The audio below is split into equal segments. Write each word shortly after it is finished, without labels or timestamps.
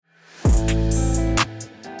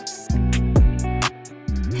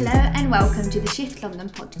and welcome to the Shift London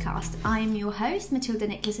podcast. I'm your host, Mathilda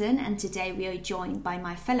Niclazon, and today we are joined by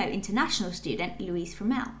my fellow international student, Louise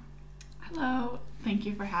Fromell. Hello, thank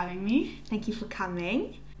you for having me. Thank you for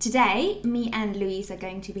coming. Today, me and Louise are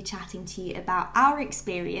going to be chatting to you about our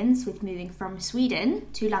experience with moving from Sweden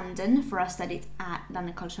to London for our studies at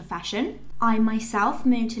London College of Fashion. I myself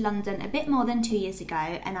moved to London a bit more than 2 years ago,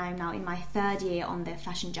 and I'm now in my third year on the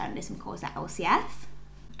fashion journalism course at LCF.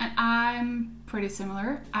 And I'm pretty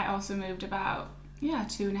similar. I also moved about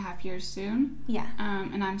 2.5 years soon. Yeah.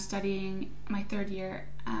 And I'm studying my third year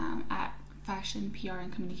at Fashion, PR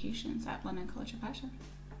and Communications at London College of Fashion.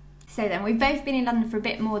 So then, we've both been in London for a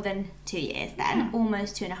bit more than 2 years then,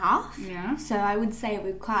 almost 2.5. Yeah. So I would say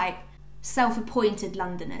we're quite self-appointed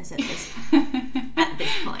Londoners at this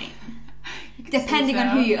point. Depending on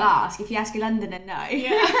who you ask. If you ask a Londoner, no.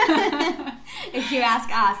 Yeah. If you ask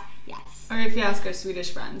us, yes. Or if you ask our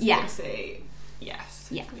Swedish friends, Yeah. they'll say yes.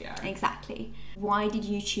 Yeah, we are. Exactly. Why did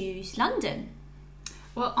you choose London?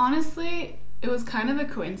 Well, honestly, it was kind of a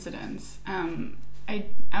coincidence. I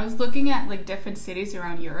was looking at like different cities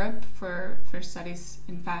around Europe for studies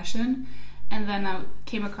in fashion, and then I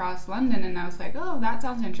came across London and I was like, oh, that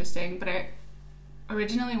sounds interesting. But I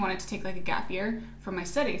originally wanted to take like a gap year for my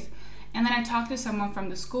studies, and then I talked to someone from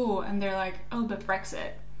the school and they're like, oh, but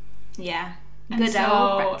Brexit. Yeah. And Good so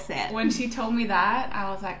old Brexit. When she told me that, I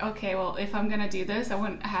was like, okay, well, if I'm gonna do this, I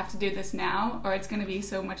have to do this now, or it's gonna be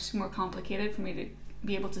so much more complicated for me to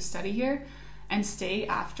be able to study here and stay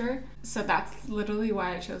after. So that's literally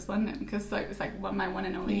why I chose London, because it was like my one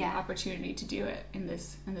and only opportunity to do it in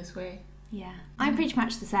this way. Yeah, I'm pretty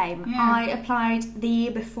much the same. Yeah. I applied the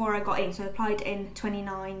year before I got in, so I applied in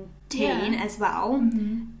 2019 as well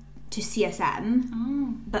to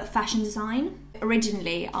CSM, but fashion design.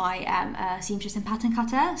 Originally, I am a seamstress and pattern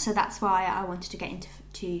cutter, so that's why I wanted to get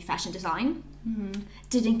into fashion design.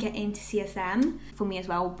 Didn't get into CSM. For me as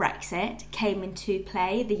well, Brexit came into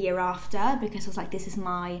play the year after, because I was like, this is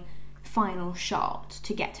my final shot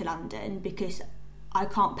to get to London, because I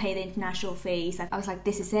can't pay the international fees. I was like,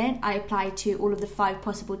 this is it. I applied to all of the 5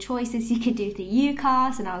 possible choices you could do to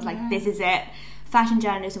UCAS, and I was like, this is it. Fashion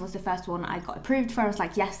journalism was the first one I got approved for. I was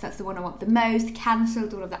like, yes, that's the one I want the most.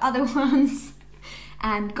 Cancelled all of the other ones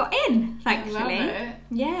and got in, thankfully. I love it.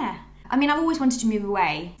 Yeah. I mean, I've always wanted to move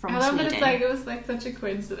away from Sweden. I love that it was like such a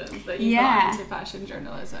coincidence that you got into fashion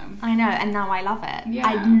journalism. I know, and now I love it. Yeah.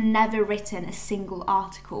 I'd never written a single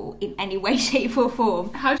article in any way, shape or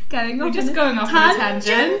form. We're just going off on a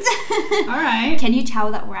tangent. All right. Can you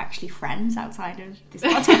tell that we're actually friends outside of this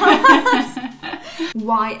podcast?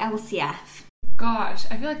 Why LCF? Gosh,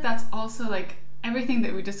 I feel like that's also like everything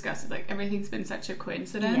that we discussed is like everything's been such a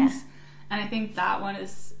coincidence. Yeah. And I think that one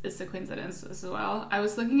is a coincidence as well. I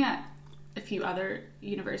was looking at a few other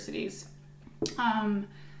universities in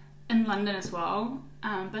London as well.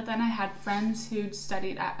 But then I had friends who'd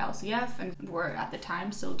studied at LCF and were at the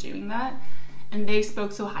time still doing that. And they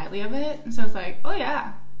spoke so highly of it. And so I was like, oh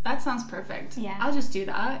yeah, that sounds perfect. Yeah. I'll just do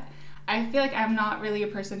that. I feel like I'm not really a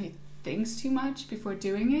person who thinks too much before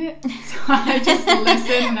doing it. So I just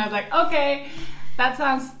listened and I was like, okay, that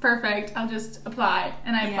sounds perfect. I'll just apply.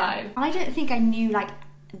 And I applied. I don't think I knew like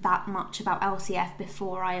that much about LCF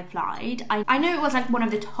before I applied. I know it was like one of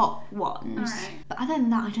the top ones. Right. But other than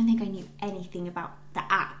that, I don't think I knew anything about the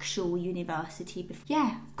actual university before.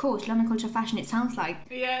 Yeah, of course, London College of Fashion, it sounds like.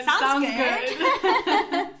 Yeah, it sounds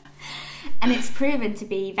good. And it's proven to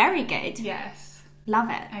be very good. Yes.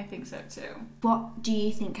 Love it. I think so too. What do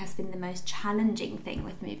you think has been the most challenging thing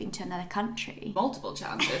with moving to another country? Multiple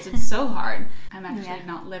challenges. It's so hard. I'm actually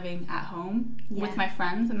not living at home with my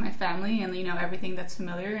friends and my family and, everything that's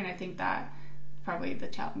familiar. And I think that probably the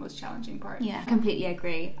most challenging part. Yeah, completely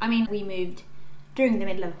agree. I mean, we moved during the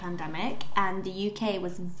middle of a pandemic and the UK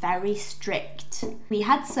was very strict. We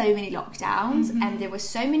had so many lockdowns and there were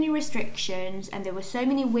so many restrictions and there were so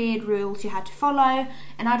many weird rules you had to follow,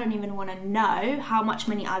 and I don't even want to know how much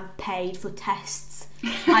money I've paid for tests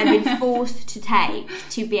I've been forced to take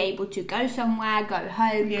to be able to go somewhere, go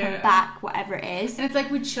home, come back, whatever it is. And it's like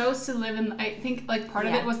we chose to live in, I think like part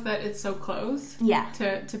of it was that it's so close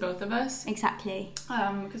to both of us. Exactly.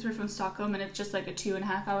 Because we're from Stockholm and it's just like a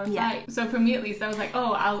 2.5 hour flight. So for me at least, I was like,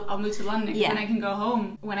 oh, I'll move to London and I can go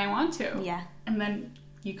home when I want to. Yeah. And then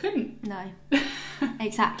you couldn't. No.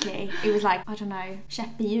 Exactly. It was like, I don't know,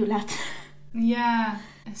 käpp i hjulet. Yeah.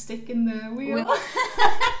 A stick in the wheel.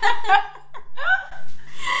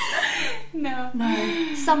 No,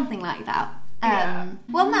 something like that.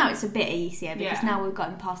 Well, now it's a bit easier because now we've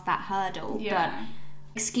gotten past that hurdle. Yeah.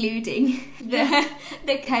 excluding the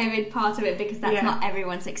COVID part of it, because that's not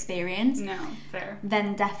everyone's experience. No, fair.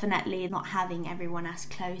 Then definitely not having everyone as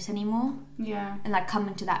close anymore. Yeah. And like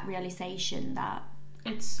coming to that realization that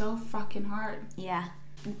it's so fucking hard. Yeah.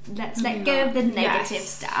 Let's let go of the negative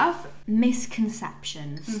stuff.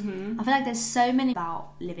 Misconceptions. I feel like there's so many about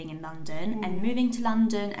living in London and moving to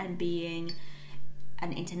London and being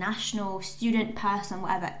an international student person,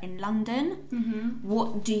 whatever, in London.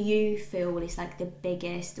 What do you feel is like the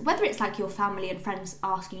biggest, whether it's like your family and friends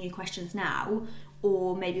asking you questions now,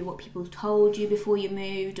 or maybe what people told you before you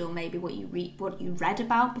moved, or maybe what you read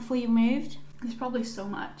about before you moved? There's probably so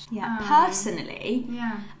much. Yeah, personally,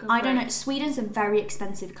 I don't know. It. Sweden's a very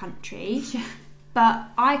expensive country. Yeah. But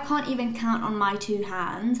I can't even count on my two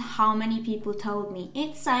hands how many people told me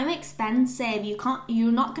it's so expensive.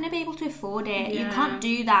 You're not going to be able to afford it. Yeah. You can't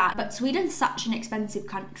do that. But Sweden's such an expensive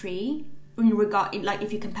country like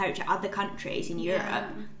if you compare it to other countries in Europe.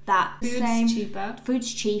 That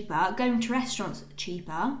food's cheaper. Going to restaurants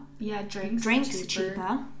cheaper. Yeah, drinks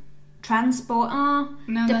cheaper. Transport,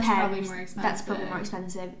 no, depends. That's probably more expensive. That's probably more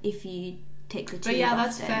expensive if you take the tube. But yeah,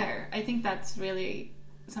 that's fair. I think that's really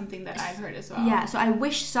something that I've heard as well. Yeah, so I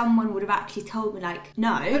wish someone would have actually told me, like,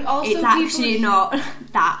 no, but also it's actually not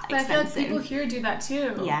that but expensive. I feel like people here do that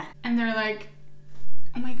too. Yeah. And they're like,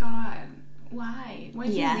 oh my god, why? Why'd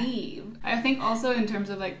you leave? I think also in terms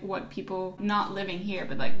of like what people not living here,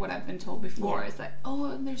 but like what I've been told before is like,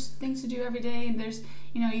 oh, there's things to do every day, and there's,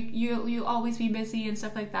 you know, you'll always be busy and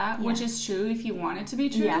stuff like that, which is true if you want it to be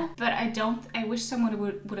true. Yeah. But I wish someone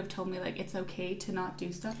would have told me like it's okay to not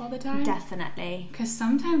do stuff all the time. Definitely. Because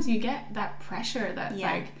sometimes you get that pressure that's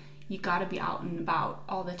like you gotta be out and about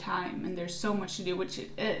all the time, and there's so much to do, which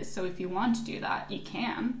it is. So if you want to do that, you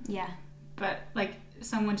can. Yeah. But like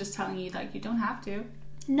someone just telling you like you don't have to.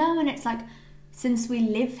 No, and it's like, since we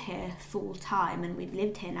live here full time, and we've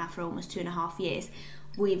lived here now for almost 2.5 years,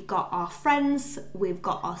 we've got our friends, we've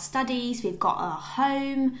got our studies, we've got our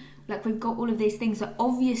home, like we've got all of these things that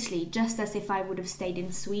obviously, just as if I would have stayed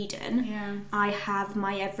in Sweden, I have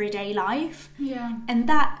my everyday life. Yeah. And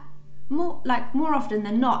that more often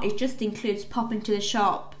than not, it just includes popping to the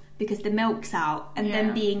shop because the milk's out, and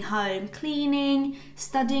then being home, cleaning,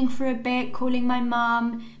 studying for a bit, calling my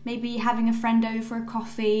mum, maybe having a friend over for a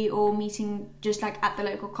coffee, or meeting just like at the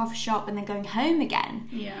local coffee shop, and then going home again.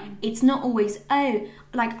 Yeah. It's not always,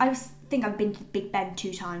 like I think I've been to Big Ben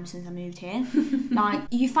 2 times since I moved here. Like,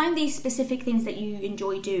 you find these specific things that you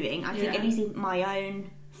enjoy doing. I think, at least in my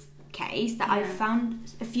own case, that I've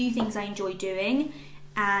found a few things I enjoy doing,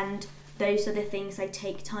 and those are the things I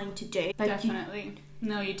take time to do. But definitely.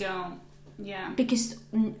 No, you don't. Yeah. Because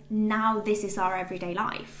now this is our everyday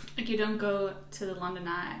life. Like, you don't go to the London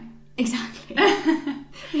Eye. Exactly.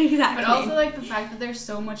 Exactly. But also, like, the fact that there's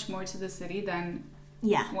so much more to the city than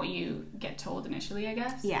what you get told initially, I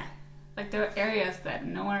guess. Yeah. Like, there are areas that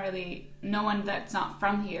no one that's not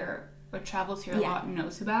from here or travels here a lot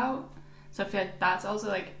knows about. So I feel like that's also,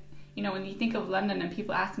 like, you know, when you think of London and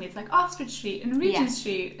people ask me, it's like Oxford Street and Regent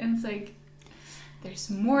Street. And it's like,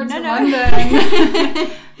 there's more to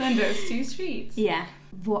London than those 2 streets. Yeah.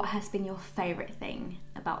 What has been your favourite thing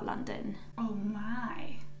about London? Oh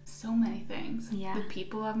my. So many things. Yeah. The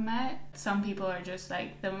people I've met. Some people are just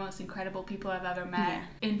like the most incredible people I've ever met.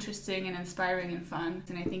 Yeah. Interesting and inspiring and fun.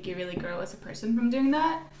 And I think you really grow as a person from doing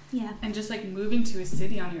that. Yeah. And just like moving to a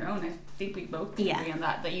city on your own, I think we both agree on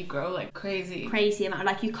that you grow like crazy. Crazy amount.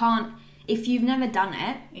 Like, you can't, if you've never done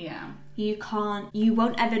it, you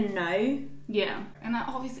won't ever know. Yeah. And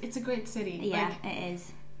obviously it's a great city. Yeah, like, it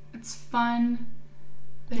is. It's fun.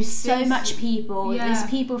 There's so much people. Yeah. There's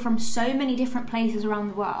people from so many different places around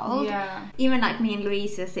the world. Yeah. Even like me and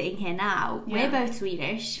Louise are sitting here now. Yeah. We're both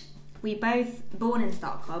Swedish. We both born in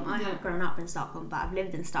Stockholm. I haven't grown up in Stockholm, but I've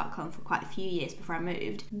lived in Stockholm for quite a few years before I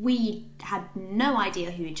moved. We had no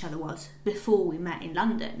idea who each other was before we met in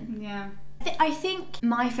London. Yeah. I think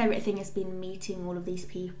my favourite thing has been meeting all of these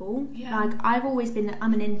people. Yeah. Like,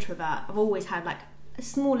 I'm an introvert. I've always had like a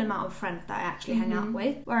small amount of friends that I actually hang out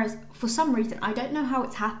with. Whereas for some reason, I don't know how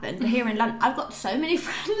it's happened, but here in London, I've got so many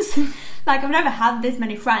friends. Like, I've never had this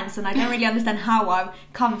many friends, and I don't really understand how I've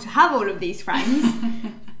come to have all of these friends.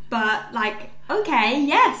 But like, okay,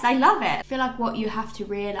 yes, I love it. I feel like what you have to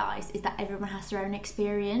realise is that everyone has their own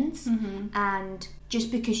experience, and just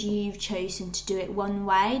because you've chosen to do it one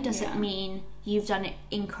way doesn't mean you've done it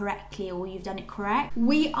incorrectly or you've done it correct.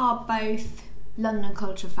 We are both London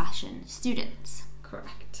Culture Fashion students.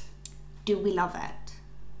 Correct. Do we love it?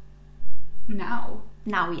 Now,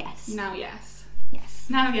 yes. Yes.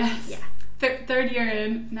 Now, yes. Yeah. Third year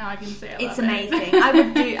in, now I can say I love it. It's amazing.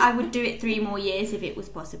 I would do it 3 more years if it was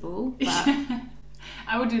possible. But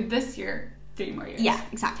I would do this year 3 more years. Yeah,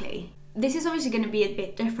 exactly. This is obviously going to be a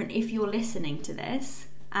bit different if you're listening to this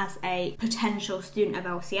as a potential student of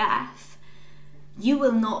LCF. You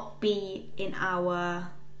will not be in our...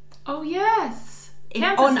 Oh, yes.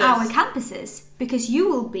 On our campuses, because you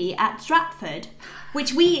will be at Stratford,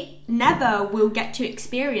 which we never will get to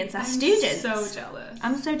experience as students. I'm so jealous.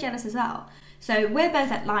 I'm so jealous as well. So we're both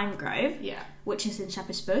at Lime Grove, yeah, which is in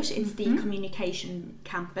Shepherd's Bush. It's the communication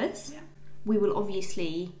campus. Yeah. We will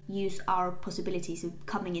obviously use our possibilities of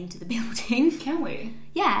coming into the building. Can we?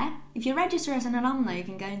 Yeah. If you register as an alumni, you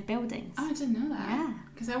can go in the buildings. Oh, I didn't know that. Yeah.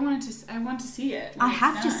 Because I want to see it. I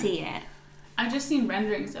have to see it. I've just seen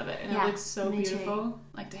renderings of it, and Yeah, it looks so beautiful. too.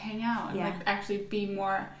 Like to hang out and Yeah. like actually be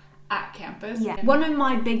more at campus. Yeah. One of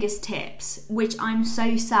my biggest tips, which I'm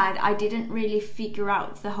so sad I didn't really figure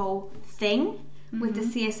out the whole thing with the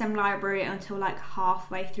CSM library until like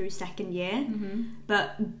halfway through second year,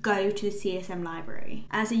 but go to the CSM library.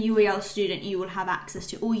 As a UAL student, you will have access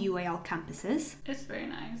to all UAL campuses. It's very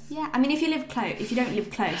nice. Yeah, I mean, if you don't live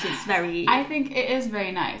close, it's very... I think it is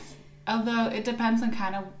very nice. Although it depends on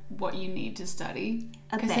kind of what you need to study.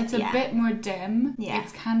 Because it's a bit more dim. Yeah.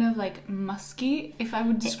 It's kind of like musky, if I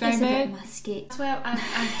would describe it. It's a bit musky. That's why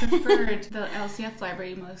I preferred the LCF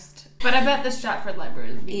library most. But I bet the Stratford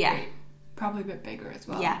library would be great. Probably a bit bigger as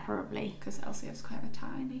well. Yeah, probably. Because LCF's kind of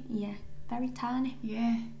tiny. Yeah, very tiny.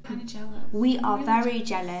 Yeah, kind of jealous. We are really very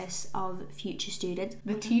jealous of future students.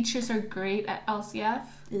 The teachers are great at LCF.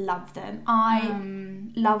 Love them. I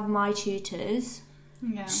love my tutors.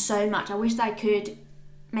 Yeah. So much. I wish I could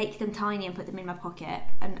make them tiny and put them in my pocket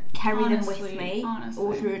and carry them with me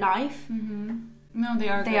all through life. No, they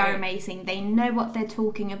are. They are amazing. They know what they're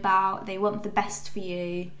talking about. They want the best for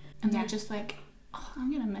you, and they're just like, oh, I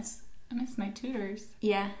miss my tutors.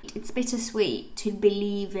 Yeah, it's bittersweet to be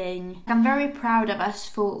leaving. I'm very proud of us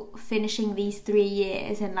for finishing these 3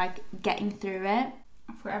 years and like getting through it.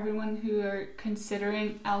 For everyone who are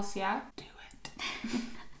considering LCF, do it.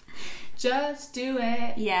 Just do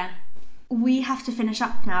it. Yeah. We have to finish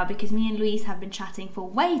up now because me and Louise have been chatting for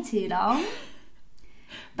way too long.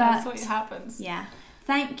 That's what happens. Yeah.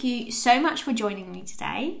 Thank you so much for joining me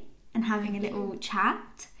today and having a little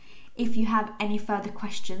chat. If you have any further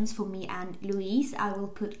questions for me and Louise, I will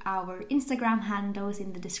put our Instagram handles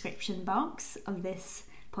in the description box of this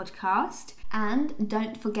podcast. And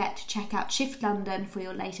don't forget to check out Shift London for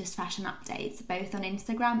your latest fashion updates, both on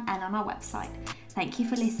Instagram and on our website. Thank you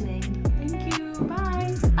for listening. Thank you.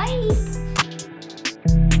 Bye. Bye.